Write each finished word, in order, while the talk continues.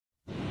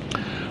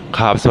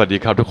ครับสวัสดี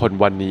ครับทุกคน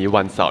วันนี้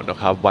วันเสาร์นะ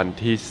ครับวัน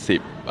ที่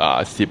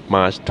1010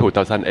 March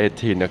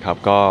 2018นะครับ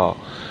ก็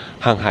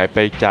ห่างหายไป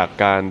จาก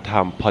การท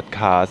ำพอดแค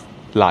สต์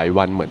หลาย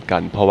วันเหมือนกั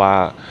นเพราะว่า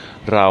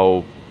เรา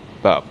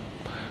แบบ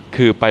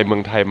คือไปเมือ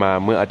งไทยมา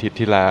เมื่ออาทิตย์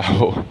ที่แล้ว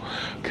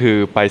คือ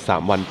ไป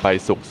3วันไป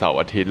ศุกร์เสาร์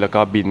อาทิตย์แล้ว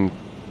ก็บิน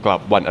กลั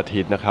บวันอา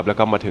ทิตย์นะครับแล้ว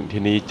ก็มาถึง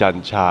ที่นี่จันท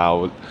ร์เช้า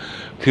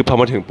คือพอ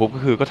มาถึงปุ๊บก็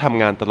คือก็ท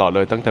ำงานตลอดเล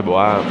ยตั้งแต่แบบ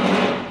ว่า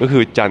ก็คื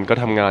อจันทร์ก็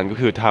ทำงานก็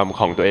คือทำ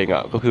ของตัวเองอ่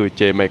ะก็คือ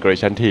J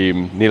Migration Team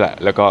นี่แหละ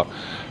แล้วก็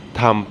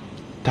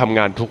ทำง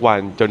านทุกวัน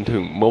จนถึ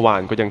งเมื่อวา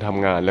นก็ยังท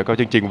ำงานแล้วก็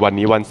จริงๆวัน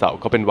นี้วันเสาร์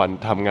ก็เป็นวัน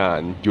ทำงาน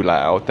อยู่แ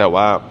ล้วแต่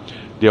ว่า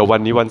เดี๋ยววัน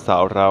นี้วันเสา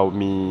ร์เรา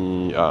มี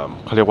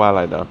เขาเรียกว่าอะไ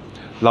รนะ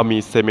เรามี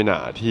เซมินา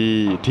ร์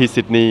ที่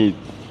ซิดนีย์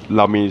เ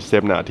รามีเซ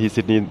มินาร์ที่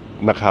ซิดนีย์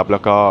นะครับแล้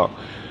วก็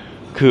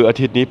คืออา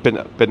ทิตย์นี้เ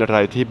ป็นอะไร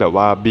ที่แบบ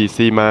ว่าบี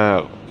ซี่มาก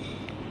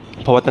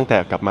เพราะว่าตั้งแต่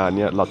กลับมาเ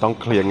นี่ยเราต้อง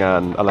เคลียร์งา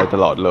นอะไรต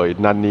ลอดเลย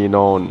นั่นนี่โ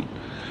น่น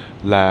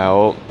แล้ว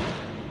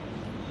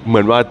เหมื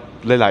อนว่า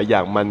หลายๆอย่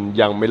างมัน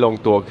ยังไม่ลง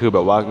ตัวคือแบ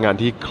บว่างาน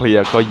ที่เคลีย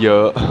ร์ก็เยอ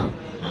ะ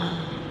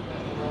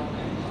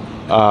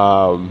อ่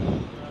า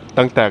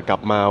ตั้งแต่กลั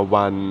บมา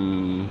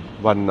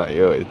วันไหน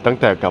ตั้ง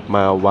แต่กลับม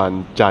าวัน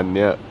จันทร์เ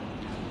นี่ย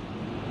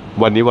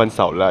วันนี้วันเ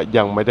สาร์แล้ว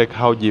ยังไม่ได้เ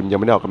ข้ายิมยัง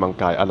ไม่ได้ออกกำลัง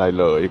กายอะไร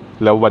เลย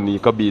แล้ววันนี้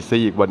ก็บี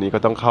ซี่อีกวันนี้ก็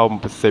ต้องเข้า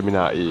เซมิน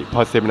าร์อีกพ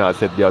อเซมินาร์เ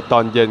สร็จเดี๋ยวตอ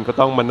นเย็นก็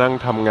ต้องมานั่ง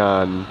ทำงา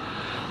น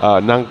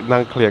นั่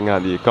งเคลียร์งา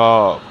นอีกก็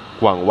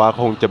หวังว่า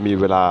คงจะมี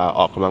เวลาอ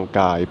อกกำลัง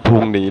กายพ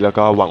รุ่งนี้แล้ว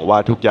ก็หวังว่า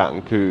ทุกอย่าง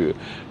คือ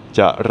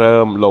จะเ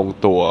ริ่มลง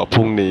ตัวพ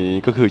รุ่งนี้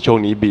ก็คือช่วง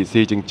นี้บี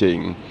ซี่จริง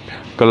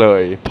ๆก็เล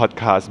ยพอด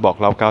แคสต์บอก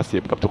เล่า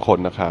90กับทุกคน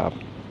นะครับ